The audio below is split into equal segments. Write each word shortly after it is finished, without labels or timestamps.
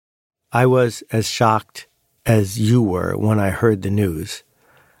I was as shocked as you were when I heard the news.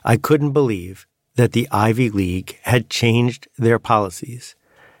 I couldn't believe that the Ivy League had changed their policies,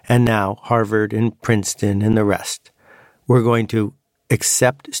 and now Harvard and Princeton and the rest were going to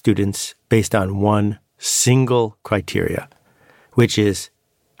accept students based on one single criteria, which is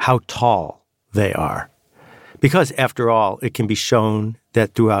how tall they are. Because, after all, it can be shown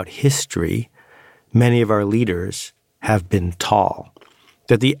that throughout history, many of our leaders have been tall,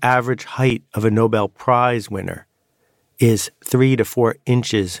 that the average height of a Nobel Prize winner is 3 to 4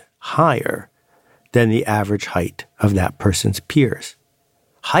 inches higher than the average height of that person's peers.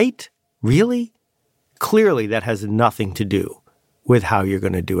 Height? Really? Clearly, that has nothing to do with how you're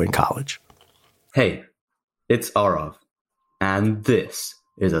going to do in college. Hey, it's Arav, and this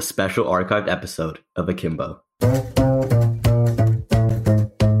is a special archived episode of Akimbo.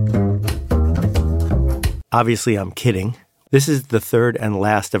 Obviously, I'm kidding. This is the third and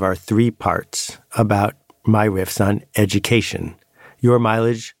last of our 3 parts about my riffs on education. Your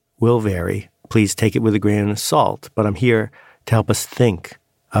mileage will vary. Please take it with a grain of salt, but I'm here to help us think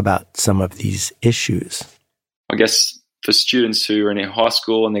about some of these issues. I guess for students who are in high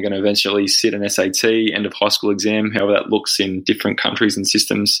school and they're going to eventually sit an SAT, end of high school exam, however that looks in different countries and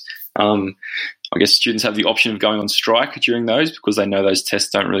systems, I guess students have the option of going on strike during those because they know those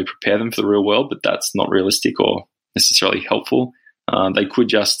tests don't really prepare them for the real world, but that's not realistic or necessarily helpful. They could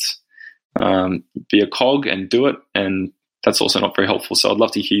just be a cog and do it, and that's also not very helpful. So I'd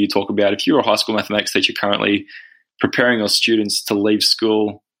love to hear you talk about, if you're a high school mathematics teacher currently preparing your students to leave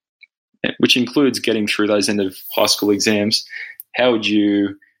school, which includes getting through those end of high school exams, how would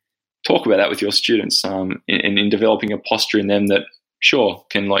you talk about that with your students in developing a posture in them that, sure,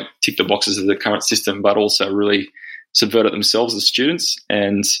 can like tick the boxes of the current system, but also really subvert it themselves as students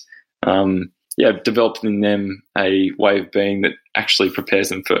and, developing in them a way of being that actually prepares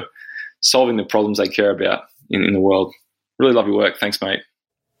them for solving the problems they care about in the world. Really love your work. Thanks, mate.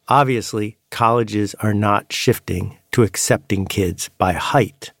 Obviously, colleges are not shifting to accepting kids by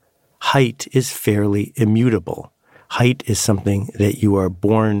height. Height is fairly immutable. Height is something that you are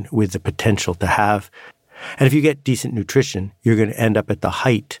born with the potential to have. And if you get decent nutrition, you're going to end up at the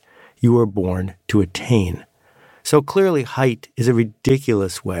height you were born to attain. So clearly, height is a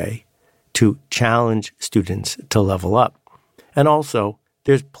ridiculous way to challenge students to level up. And also,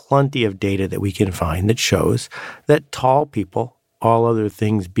 there's plenty of data that we can find that shows that tall people, all other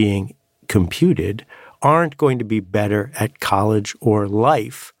things being computed, aren't going to be better at college or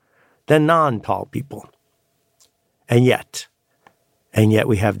life than non-tall people. And yet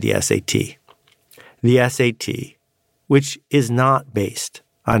we have the SAT. The SAT, which is not based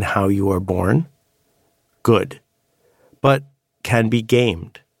on how you are born, good, but can be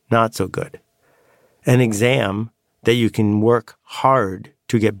gamed, not so good. An exam that you can work hard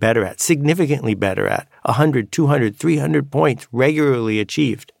to get better at, significantly better at, 100, 200, 300 points regularly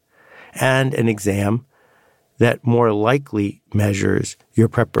achieved, and an exam that more likely measures your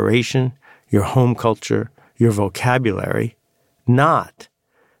preparation, your home culture, your vocabulary, not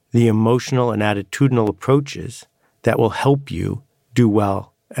the emotional and attitudinal approaches that will help you do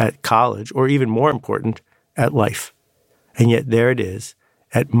well at college, or even more important, at life. And yet there it is,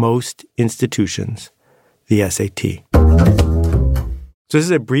 at most institutions, the SAT. So this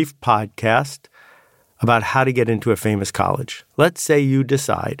is a brief podcast about how to get into a famous college. Let's say you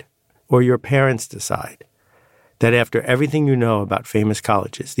decide, or your parents decide, that after everything you know about famous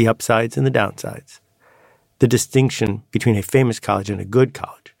colleges, the upsides and the downsides, the distinction between a famous college and a good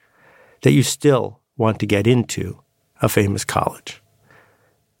college, that you still want to get into a famous college.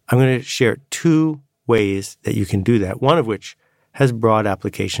 I'm going to share 2 ways that you can do that, one of which has broad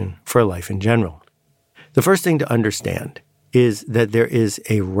application for life in general. The first thing to understand is that there is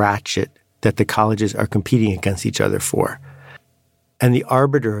a ratchet that the colleges are competing against each other for. And the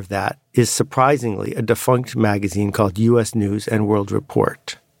arbiter of that is surprisingly a defunct magazine called U.S. News and World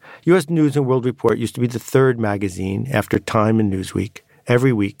Report. U.S. News and World Report used to be the 3rd magazine after Time and Newsweek,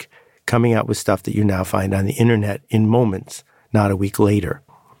 every week, coming out with stuff that you now find on the internet in moments, not a week later.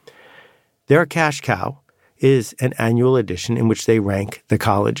 Their cash cow is an annual edition in which they rank the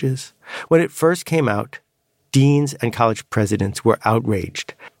colleges. When it first came out, deans and college presidents were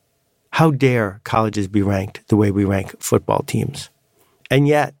outraged. How dare colleges be ranked the way we rank football teams? And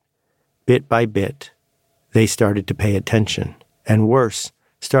yet, bit by bit, they started to pay attention, and worse,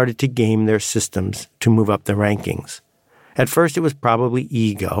 started to game their systems to move up the rankings. At first, it was probably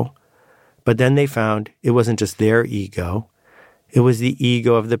ego, but then they found it wasn't just their ego, it was the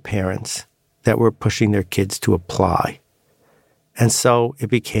ego of the parents that were pushing their kids to apply. And so it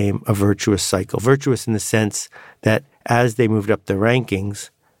became a virtuous cycle. Virtuous in the sense that as they moved up the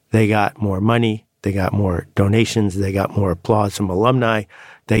rankings, They got more money. They got more donations. They got more applause from alumni.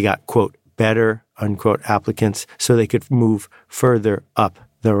 They got, quote, better, unquote, applicants so they could move further up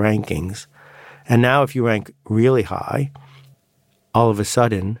the rankings. And now if you rank really high, all of a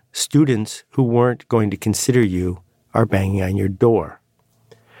sudden, students who weren't going to consider you are banging on your door.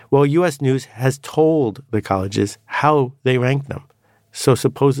 Well, U.S. News has told the colleges how they rank them. So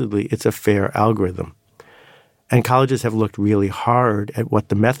supposedly it's a fair algorithm. And colleges have looked really hard at what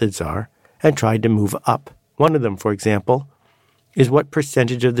the methods are and tried to move up. One of them, for example, is what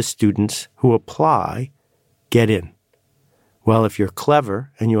percentage of the students who apply get in. Well, if you're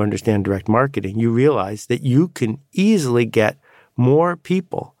clever and you understand direct marketing, you realize that you can easily get more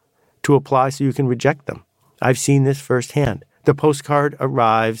people to apply so you can reject them. I've seen this firsthand. The postcard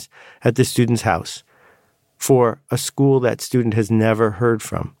arrives at the student's house for a school that student has never heard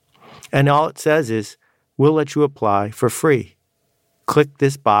from. And all it says is, we'll let you apply for free. Click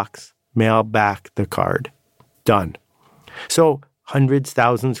this box, mail back the card. Done. So hundreds,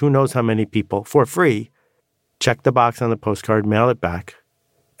 thousands, who knows how many people, for free, check the box on the postcard, mail it back,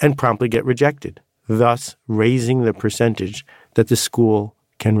 and promptly get rejected, thus raising the percentage that the school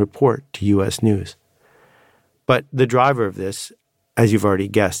can report to U.S. News. But the driver of this, as you've already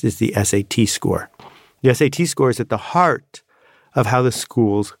guessed, is the SAT score. The SAT score is at the heart of how the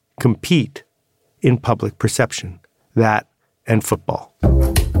schools compete in public perception, that and football.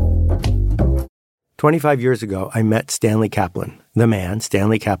 25 years ago, I met Stanley Kaplan, the man,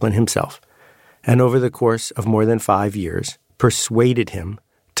 Stanley Kaplan himself, and over the course of more than 5 years, persuaded him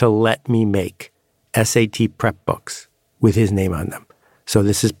to let me make SAT prep books with his name on them. So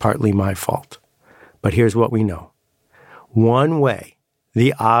this is partly my fault. But here's what we know. One way,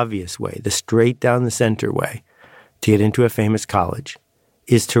 the obvious way, the straight down the center way to get into a famous college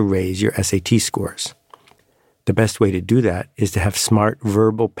is to raise your SAT scores. The best way to do that is to have smart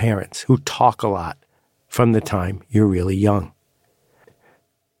verbal parents who talk a lot from the time you're really young.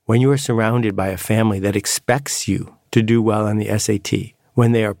 When you are surrounded by a family that expects you to do well on the SAT,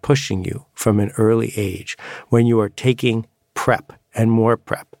 when they are pushing you from an early age, when you are taking prep and more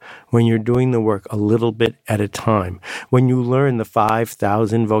prep, when you're doing the work a little bit at a time, when you learn the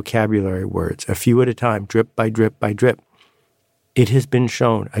 5,000 vocabulary words, a few at a time, drip by drip by drip, it has been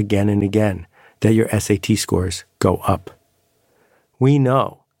shown again and again that your SAT scores go up. We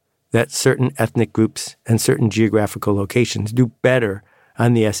know that certain ethnic groups and certain geographical locations do better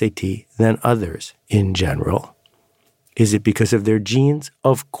on the SAT than others in general. Is it because of their genes?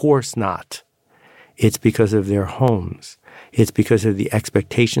 Of course not. It's because of their homes. It's because of the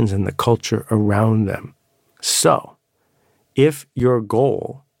expectations and the culture around them. So, if your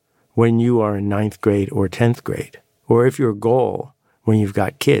goal when you are in 9th grade or 10th grade, or if your goal when you've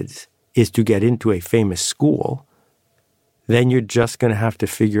got kids is to get into a famous school, then you're just going to have to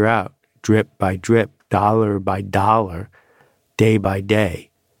figure out drip by drip, dollar by dollar, day by day,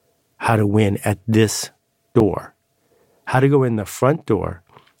 how to win at this door, how to go in the front door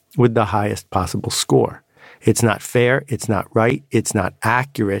with the highest possible score. It's not fair, it's not right, it's not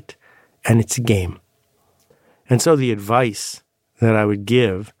accurate, and it's a game. And so the advice that I would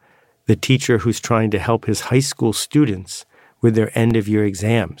give the teacher who's trying to help his high school students with their end-of-year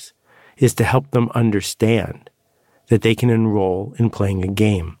exams is to help them understand that they can enroll in playing a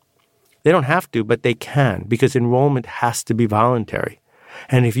game. They don't have to, but they can, because enrollment has to be voluntary.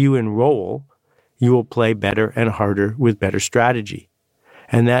 And if you enroll, you will play better and harder with better strategy.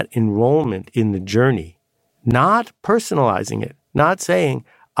 And that enrollment in the journey, not personalizing it, not saying,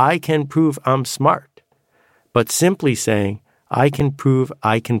 I can prove I'm smart, but simply saying, I can prove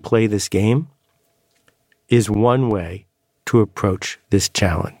I can play this game, is one way to approach this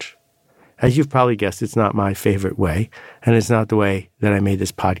challenge. As you've probably guessed, it's not my favorite way, and it's not the way that I made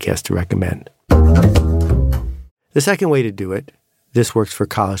this podcast to recommend. The second way to do it, this works for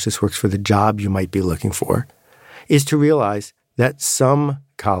college, this works for the job you might be looking for, is to realize that some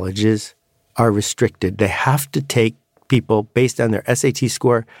colleges are restricted. They have to take people based on their SAT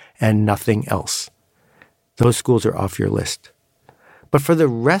score and nothing else. Those schools are off your list. But for the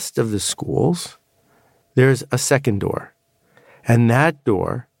rest of the schools, there's a second door. And that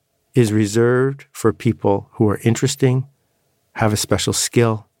door is reserved for people who are interesting, have a special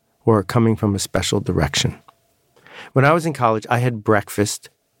skill, or are coming from a special direction. When I was in college, I had breakfast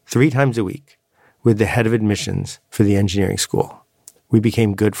 3 times a week with the head of admissions for the engineering school. We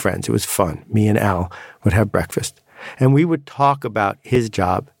became good friends. It was fun. Me and Al would have breakfast. And we would talk about his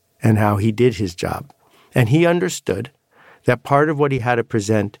job and how he did his job. And he understood that part of what he had to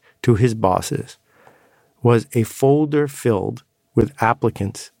present to his bosses was a folder filled with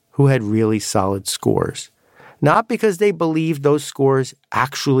applicants who had really solid scores, not because they believed those scores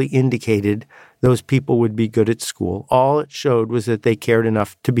actually indicated those people would be good at school. All it showed was that they cared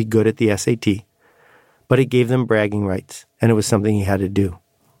enough to be good at the SAT. But it gave them bragging rights, and it was something he had to do.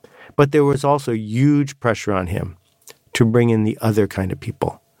 But there was also huge pressure on him to bring in the other kind of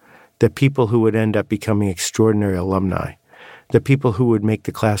people, the people who would end up becoming extraordinary alumni, the people who would make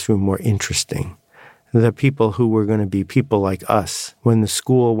the classroom more interesting, the people who were going to be people like us when the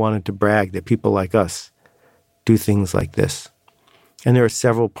school wanted to brag that people like us do things like this. And there are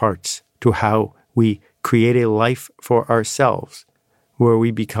several parts to how we create a life for ourselves where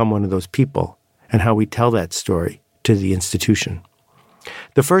we become one of those people and how we tell that story to the institution.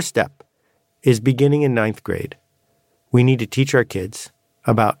 The first step is beginning in 9th grade. We need to teach our kids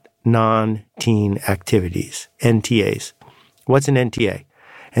about non-teen activities, NTAs. What's an NTA?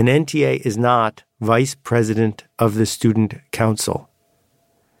 An NTA is not vice president of the student council,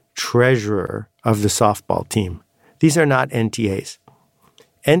 treasurer of the softball team. These are not NTAs.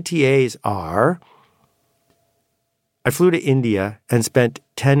 NTAs are, I flew to India and spent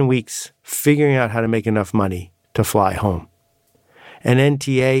 10 weeks figuring out how to make enough money to fly home. An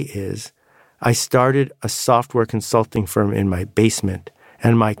NTA is, I started a software consulting firm in my basement,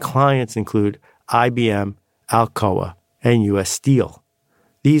 and my clients include IBM, Alcoa, and U.S. Steel.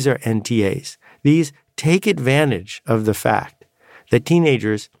 These are NTAs. These take advantage of the fact that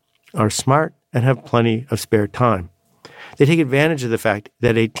teenagers are smart and have plenty of spare time. They take advantage of the fact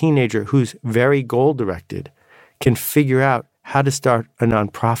that a teenager who's very goal-directed can figure out how to start a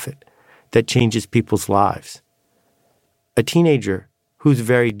nonprofit that changes people's lives. A teenager who's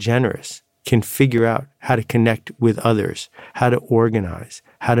very generous can figure out how to connect with others, how to organize,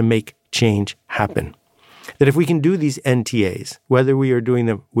 how to make change happen. That if we can do these NTAs, whether we are doing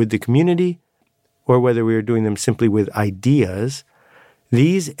them with the community or whether we are doing them simply with ideas,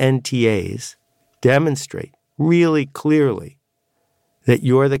 these NTAs demonstrate really clearly that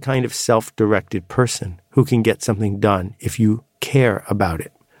you're the kind of self-directed person who can get something done if you care about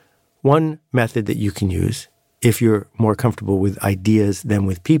it. One method that you can use, if you're more comfortable with ideas than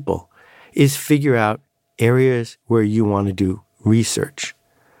with people, is figure out areas where you want to do research.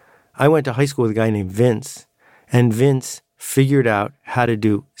 I went to high school with a guy named Vince, and Vince figured out how to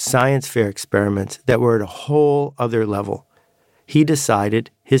do science fair experiments that were at a whole other level. He decided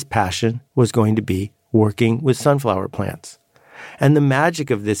his passion was going to be working with sunflower plants. And the magic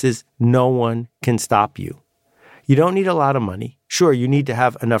of this is no one can stop you. You don't need a lot of money. Sure, you need to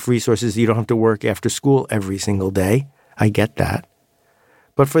have enough resources so you don't have to work after school every single day. I get that.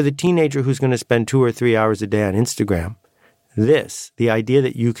 But for the teenager who's going to spend 2 or 3 hours a day on Instagram, the idea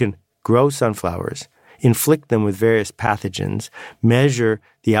that you can grow sunflowers, inflict them with various pathogens, measure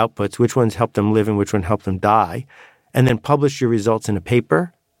the outputs, which ones help them live and which one help them die, and then publish your results in a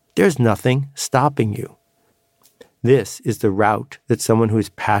paper, there's nothing stopping you. This is the route that someone who is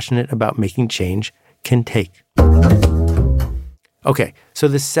passionate about making change can take. Okay, so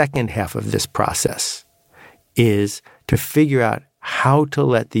the second half of this process is to figure out how to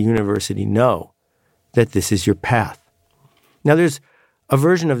let the university know that this is your path. Now, there's a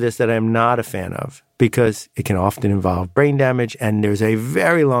version of this that I'm not a fan of because it can often involve brain damage, and there's a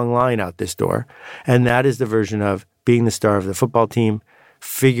very long line out this door, and that is the version of being the star of the football team,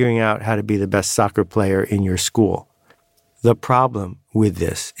 figuring out how to be the best soccer player in your school. The problem with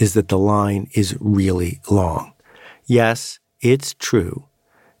this is that the line is really long. Yes, it's true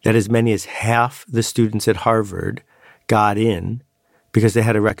that as many as half the students at Harvard got in because they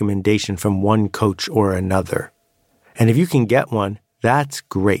had a recommendation from one coach or another. And if you can get one, that's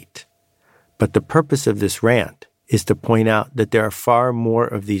great. But the purpose of this rant is to point out that there are far more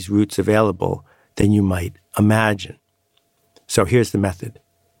of these routes available than you might imagine. So here's the method.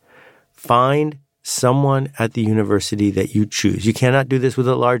 Find someone at the university that you choose. You cannot do this with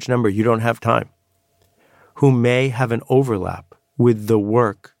a large number. You don't have time. Who may have an overlap with the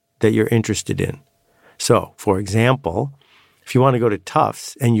work that you're interested in. So, for example, if you want to go to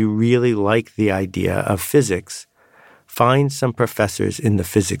Tufts and you really like the idea of physics, find some professors in the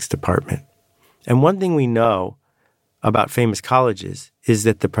physics department. And one thing we know about famous colleges is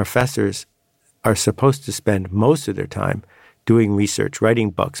that the professors are supposed to spend most of their time doing research,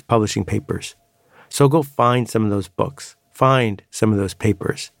 writing books, publishing papers. So go find some of those books, find some of those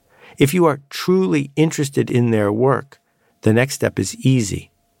papers. If you are truly interested in their work, the next step is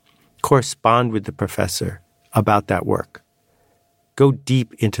easy. Correspond with the professor about that work. Go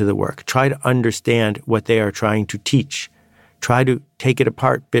deep into the work. Try to understand what they are trying to teach. Try to take it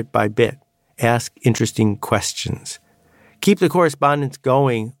apart bit by bit. Ask interesting questions. Keep the correspondence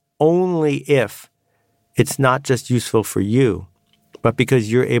going only if it's not just useful for you, but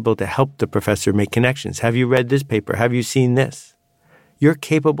because you're able to help the professor make connections. Have you read this paper? Have you seen this? You're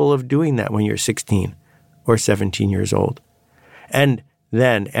capable of doing that when you're 16 or 17 years old. And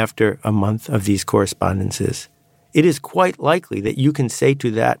then, after a month of these correspondences, it is quite likely that you can say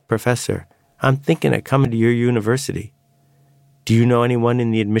to that professor, I'm thinking of coming to your university. Do you know anyone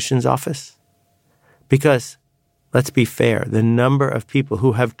in the admissions office? Because, let's be fair, the number of people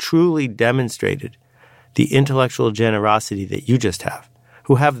who have truly demonstrated the intellectual generosity that you just have,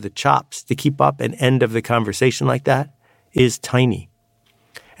 who have the chops to keep up an end of the conversation like that, is tiny.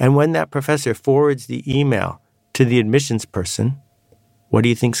 And when that professor forwards the email to the admissions person, what do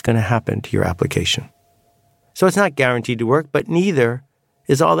you think is going to happen to your application? So it's not guaranteed to work, but neither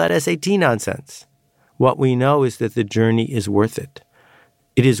is all that SAT nonsense. What we know is that the journey is worth it.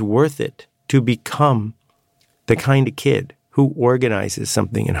 It is worth it to become the kind of kid who organizes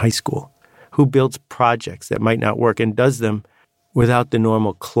something in high school, who builds projects that might not work and does them without the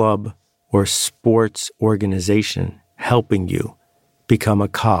normal club or sports organization helping you become a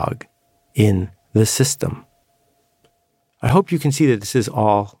cog in the system. I hope you can see that this is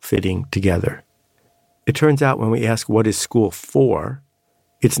all fitting together. It turns out when we ask what is school for,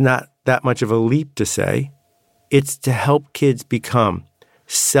 it's not that much of a leap to say it's to help kids become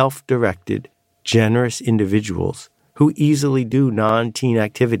self-directed, generous individuals who easily do non-teen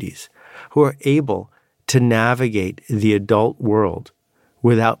activities, who are able to navigate the adult world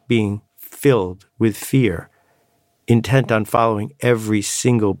without being filled with fear, intent on following every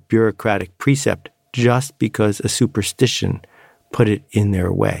single bureaucratic precept just because a superstition put it in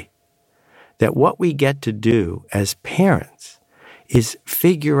their way. That what we get to do as parents is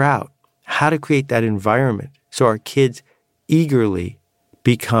figure out how to create that environment so our kids eagerly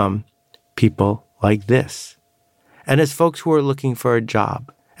become people like this. And as folks who are looking for a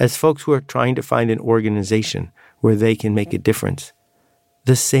job, as folks who are trying to find an organization where they can make a difference,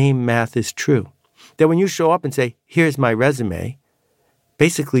 the same math is true. That when you show up and say, here's my resume,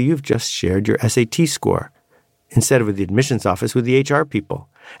 basically you've just shared your SAT score instead of with the admissions office, with the HR people.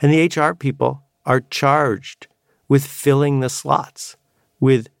 And the HR people are charged with filling the slots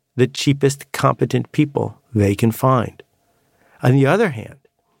with the cheapest competent people they can find. On the other hand,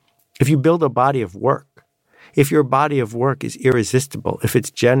 if you build a body of work, if your body of work is irresistible, if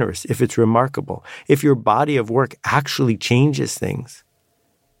it's generous, if it's remarkable, if your body of work actually changes things,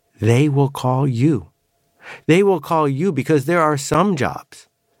 they will call you. They will call you because there are some jobs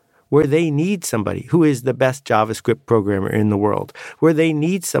where they need somebody who is the best JavaScript programmer in the world, where they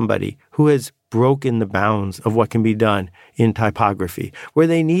need somebody who has broken the bounds of what can be done in typography, where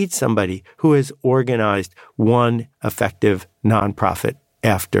they need somebody who has organized one effective nonprofit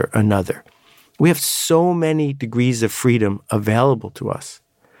after another. We have so many degrees of freedom available to us,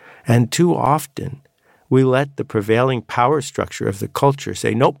 and too often we let the prevailing power structure of the culture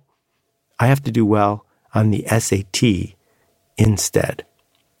say, nope, I have to do well on the SAT instead.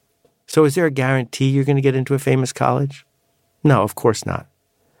 So is there a guarantee you're going to get into a famous college? No, of course not.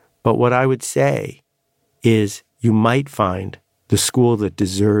 But what I would say is you might find the school that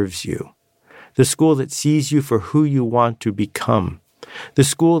deserves you, the school that sees you for who you want to become, the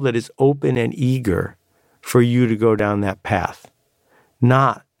school that is open and eager for you to go down that path,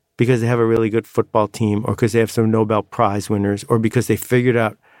 not because they have a really good football team or because they have some Nobel Prize winners or because they figured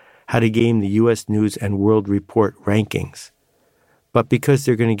out how to game the U.S. News and World Report rankings, but because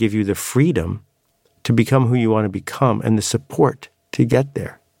they're going to give you the freedom to become who you want to become and the support to get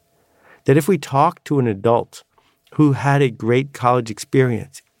there. That if we talk to an adult who had a great college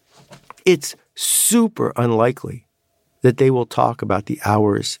experience, it's super unlikely that they will talk about the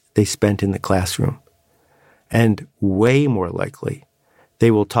hours they spent in the classroom. And way more likely, they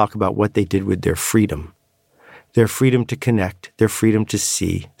will talk about what they did with their freedom to connect, their freedom to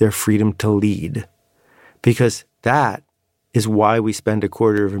see, their freedom to lead. Because that is why we spend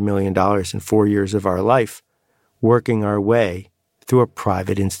 $250,000 in 4 years of our life working our way through a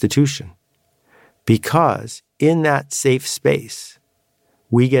private institution. Because in that safe space,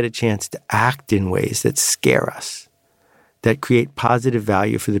 we get a chance to act in ways that scare us, that create positive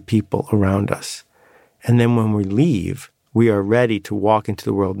value for the people around us. And then when we leave, we are ready to walk into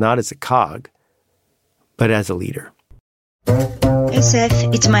the world not as a cog, but as a leader. Hey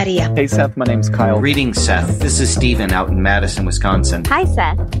Seth, it's Maria. Hey Seth, my name's Kyle. Greetings, Seth. This is Steven out in Madison, Wisconsin. Hi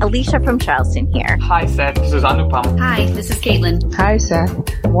Seth, Alicia from Charleston here. Hi Seth, this is Anupam. Hi, this is Caitlin. Hi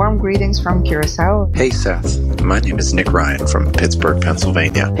Seth, warm greetings from Curacao. Hey Seth, my name is Nick Ryan from Pittsburgh,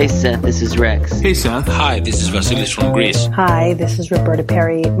 Pennsylvania. Hey Seth, this is Rex. Hey Seth. Hi, this is Vasilis from Greece. Hi, this is Roberta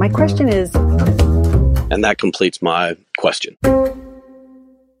Perry. My question is... And that completes my question.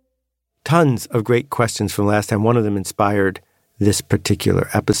 Tons of great questions from last time. One of them inspired this particular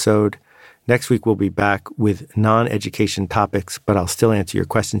episode. Next week, we'll be back with non-education topics, but I'll still answer your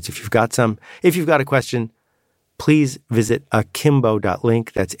questions if you've got some. If you've got a question, please visit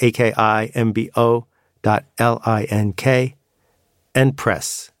akimbo.link, that's akimbo.link, and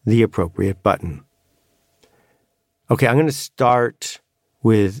press the appropriate button. Okay, I'm going to start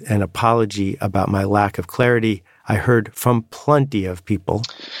with an apology about my lack of clarity. I heard from plenty of people.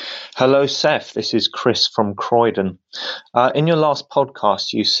 Hello, Seth. This is Chris from Croydon. In your last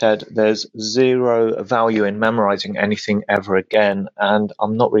podcast, you said there's zero value in memorizing anything ever again, and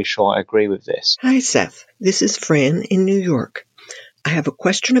I'm not really sure I agree with this. Hi, Seth. This is Fran in New York. I have a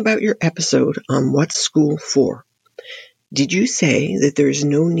question about your episode on What's School For? Did you say that there is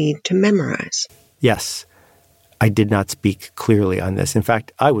no need to memorize? Yes, I did not speak clearly on this. In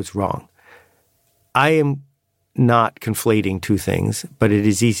fact, I was wrong. I am not conflating two things, but it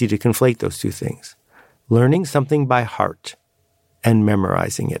is easy to conflate those two things. Learning something by heart and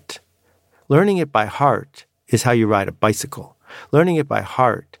memorizing it. Learning it by heart is how you ride a bicycle. Learning it by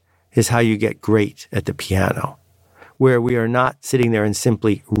heart is how you get great at the piano, where we are not sitting there and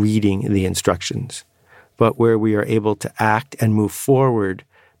simply reading the instructions, but where we are able to act and move forward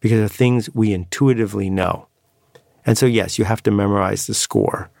because of things we intuitively know. And so, yes, you have to memorize the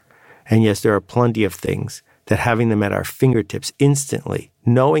score. And yes, there are plenty of things that having them at our fingertips instantly,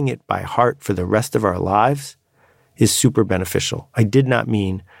 knowing it by heart for the rest of our lives, is super beneficial. I did not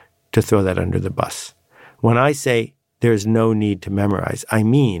mean to throw that under the bus. When I say there's no need to memorize, I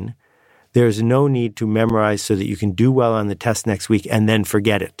mean there's no need to memorize so that you can do well on the test next week and then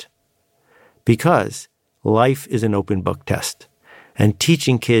forget it. Because life is an open book test. And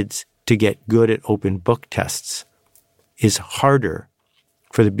teaching kids to get good at open book tests is harder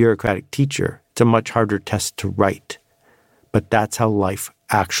for the bureaucratic teacher. It's a much harder test to write. But that's how life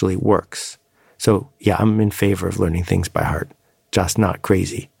actually works. So, yeah, I'm in favor of learning things by heart, just not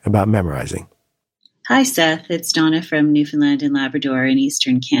crazy about memorizing. Hi, Seth. It's Donna from Newfoundland and Labrador in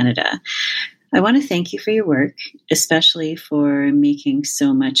Eastern Canada. I want to thank you for your work, especially for making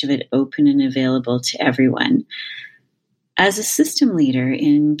so much of it open and available to everyone. As a system leader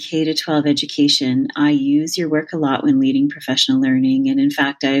in K-12 education, I use your work a lot when leading professional learning. And in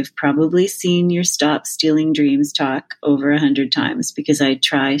fact, I've probably seen your Stop Stealing Dreams talk over 100 times because I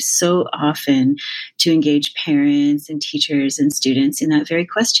try so often to engage parents and teachers and students in that very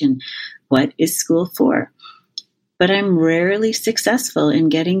question, what is school for? But I'm rarely successful in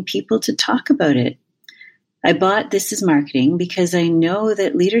getting people to talk about it. I bought This Is Marketing because I know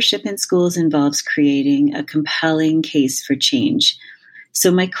that leadership in schools involves creating a compelling case for change.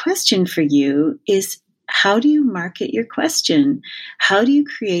 So my question for you is, how do you market your question? How do you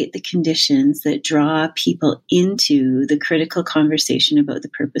create the conditions that draw people into the critical conversation about the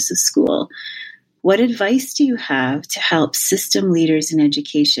purpose of school? What advice do you have to help system leaders in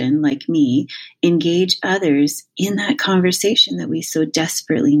education, like me, engage others in that conversation that we so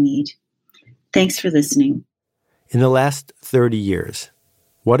desperately need? Thanks for listening. In the last 30 years,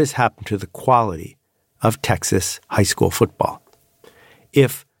 what has happened to the quality of Texas high school football?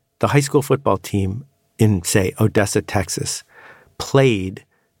 If the high school football team in, say, Odessa, Texas, played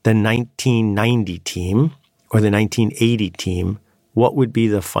the 1990 team or the 1980 team, what would be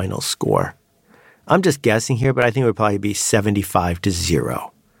the final score? I'm just guessing here, but I think it would probably be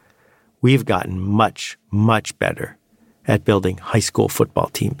 75-0. We've gotten much, much better at building high school football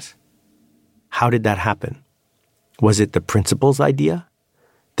teams. How did that happen? Was it the principal's idea?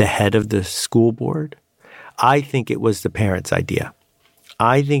 The head of the school board? I think it was the parents' idea.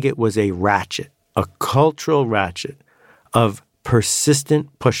 I think it was a ratchet, a cultural ratchet of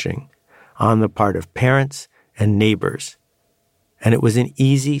persistent pushing on the part of parents and neighbors. And it was an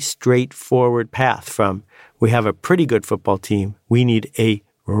easy, straightforward path from, we have a pretty good football team, we need a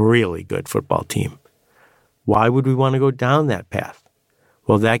really good football team. Why would we want to go down that path?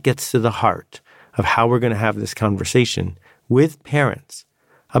 Well, that gets to the heart of how we're going to have this conversation with parents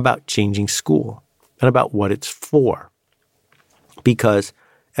about changing school and about what it's for. Because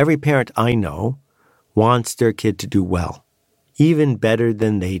every parent I know wants their kid to do well, even better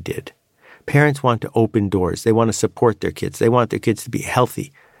than they did. Parents want to open doors. They want to support their kids. They want their kids to be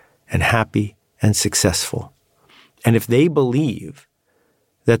healthy and happy and successful. And if they believe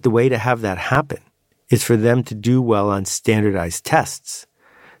that the way to have that happen is for them to do well on standardized tests,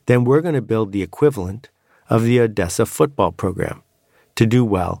 then we're going to build the equivalent of the Odessa football program to do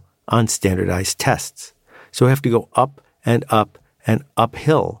well on standardized tests. So we have to go up and up and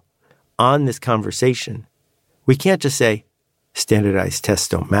uphill on this conversation. We can't just say standardized tests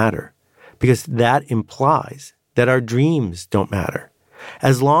don't matter, because that implies that our dreams don't matter.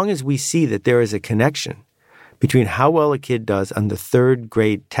 As long as we see that there is a connection between how well a kid does on the third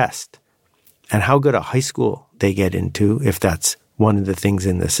grade test and how good a high school they get into, if that's one of the things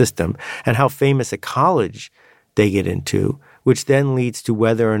in the system, and how famous a college they get into, which then leads to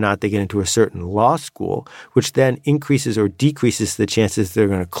whether or not they get into a certain law school, which then increases or decreases the chances they're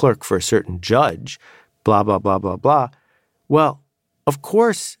going to clerk for a certain judge, blah, blah, blah, blah, blah. Well, of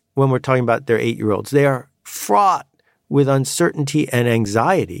course, when we're talking about their 8-year-olds, they are fraught with uncertainty and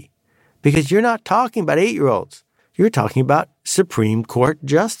anxiety because you're not talking about 8-year-olds. You're talking about Supreme Court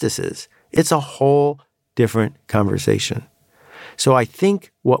justices. It's a whole different conversation. So I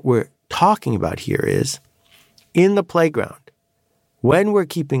think what we're talking about here is, in the playground, when we're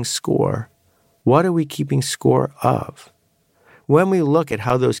keeping score, what are we keeping score of? When we look at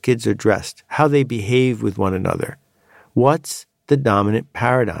how those kids are dressed, how they behave with one another, what's the dominant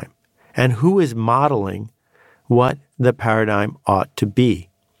paradigm? And who is modeling what the paradigm ought to be?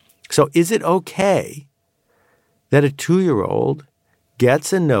 So is it okay that a 2-year-old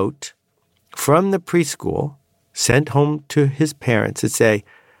gets a note from the preschool sent home to his parents that say,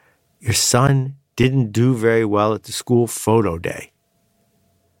 your son didn't do very well at the school photo day?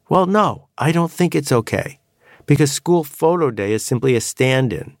 Well, no, I don't think it's okay, because school photo day is simply a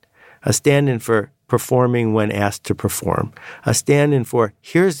stand-in for performing when asked to perform, a stand-in for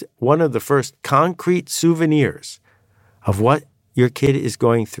here's one of the first concrete souvenirs of what your kid is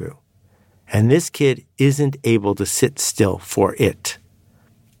going through. And this kid isn't able to sit still for it.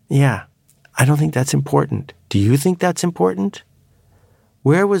 Yeah, I don't think that's important. Do you think that's important?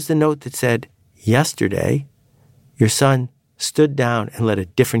 Where was the note that said, yesterday, your son stood down and let a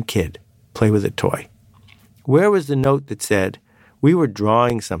different kid play with a toy? Where was the note that said, we were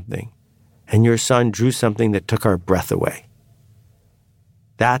drawing something and your son drew something that took our breath away?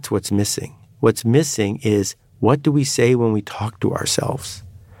 That's what's missing. What's missing is, what do we say when we talk to ourselves?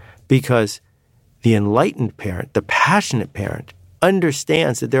 Because the enlightened parent, the passionate parent,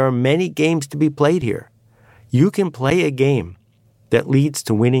 understands that there are many games to be played here. You can play a game that leads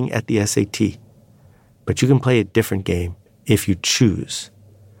to winning at the SAT, but you can play a different game if you choose.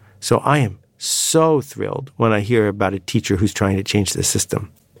 So I am so thrilled when I hear about a teacher who's trying to change the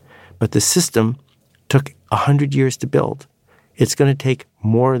system. But the system took 100 years to build. It's going to take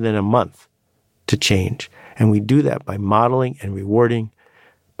more than a month to change. And we do that by modeling and rewarding,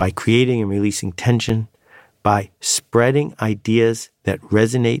 by creating and releasing tension, by spreading ideas that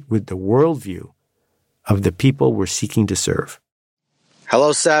resonate with the worldview of the people we're seeking to serve.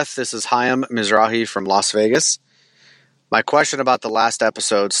 Hello, Seth. This is Hayam Mizrahi from Las Vegas. My question about the last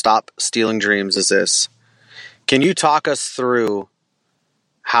episode, Stop Stealing Dreams, is this. Can you talk us through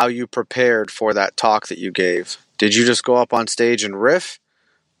how you prepared for that talk that you gave? Did you just go up on stage and riff,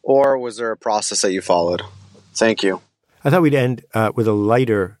 or was there a process that you followed? Thank you. I thought we'd end with a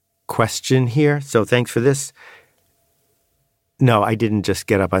lighter question here, so thanks for this. No, I didn't just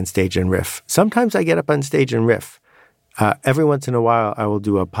get up on stage and riff. Sometimes I get up on stage and riff. Every once in a while, I will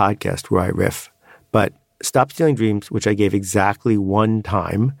do a podcast where I riff. But Stop Stealing Dreams, which I gave exactly one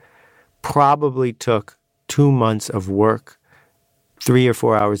time, probably took 2 months of work, 3 or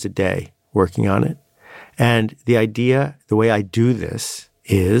 4 hours a day working on it. And the idea, the way I do this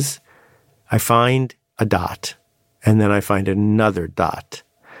is I find a dot, and then I find another dot.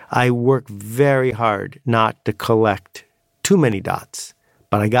 I work very hard not to collect too many dots,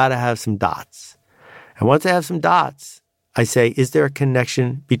 but I got to have some dots. And once I have some dots, I say, is there a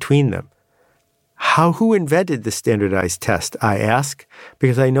connection between them? Who invented the standardized test, I ask,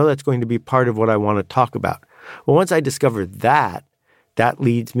 because I know that's going to be part of what I want to talk about. Well, once I discover that, that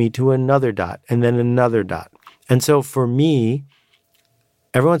leads me to another dot and then another dot. And so for me,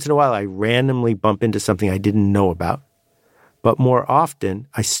 every once in a while, I randomly bump into something I didn't know about. But more often,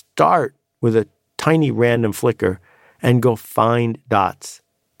 I start with a tiny random flicker and go find dots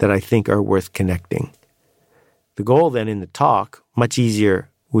that I think are worth connecting. The goal then in the talk, much easier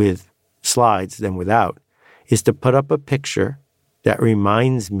with slides than without, is to put up a picture that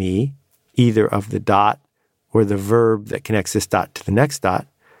reminds me either of the dot or the verb that connects this dot to the next dot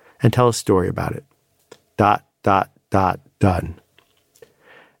and tell a story about it. Dot, dot, dot, done.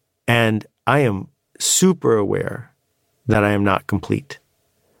 And I am super aware that I am not complete.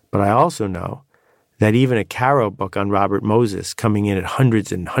 But I also know that even a Caro book on Robert Moses coming in at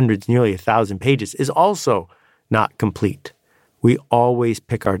hundreds and hundreds, nearly 1,000 pages, is also not complete. We always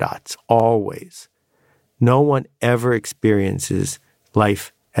pick our dots, always. No one ever experiences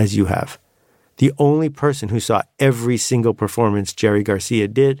life as you have. The only person who saw every single performance Jerry Garcia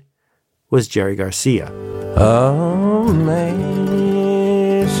did was Jerry Garcia. Amazing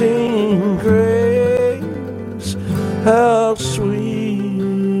grace, how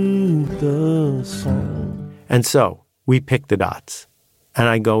sweet the sound. And so we pick the dots, and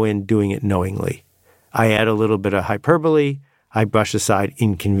I go in doing it knowingly. I add a little bit of hyperbole, I brush aside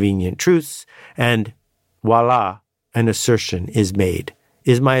inconvenient truths, and voila, an assertion is made.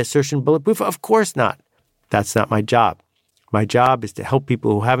 Is my assertion bulletproof? Of course not. That's not my job. My job is to help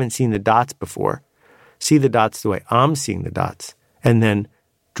people who haven't seen the dots before see the dots the way I'm seeing the dots, and then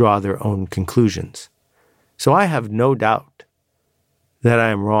draw their own conclusions. So I have no doubt that I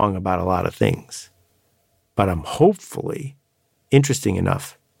am wrong about a lot of things, but I'm hopefully interesting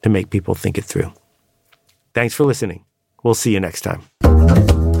enough to make people think it through. Thanks for listening. We'll see you next time.